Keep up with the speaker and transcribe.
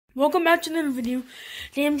Welcome back to another video.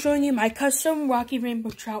 Today I'm showing you my custom rocky rainbow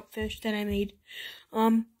trout fish that I made.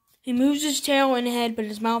 He moves his tail and head, but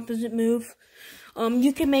his mouth doesn't move.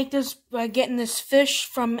 You can make this by getting this fish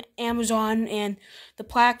from Amazon and the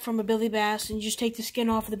plaque from a billy bass, and just take the skin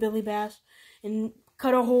off of the billy bass and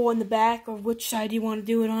cut a hole in the back of which side you want to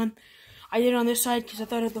do it on. I did it on this side because I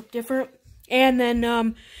thought it looked different. And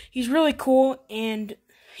then he's really cool, and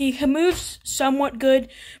he moves somewhat good,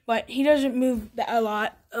 but he doesn't move a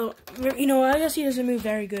lot. I guess he doesn't move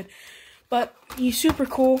very good, but he's super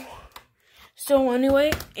cool still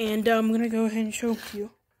anyway, and I'm going to go ahead and show it to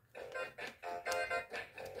you.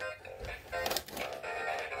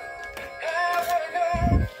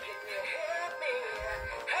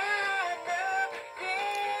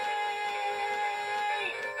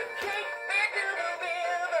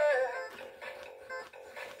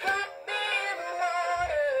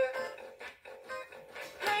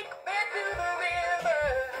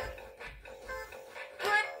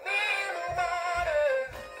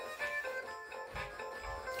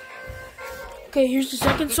 Okay, here's the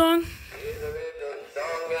second song. Here's a little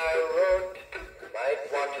song I wrote. Might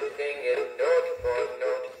want to sing it note for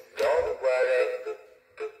note. Don't worry.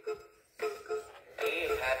 Be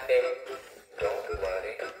happy. Don't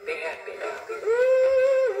worry. Be happy now.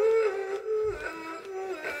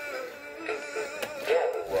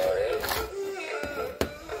 Don't worry.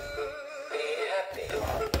 Be happy.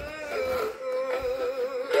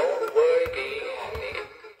 Don't worry. Be happy.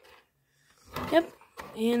 Yep.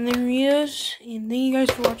 And there he is. And thank you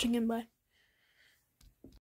guys for watching, and bye.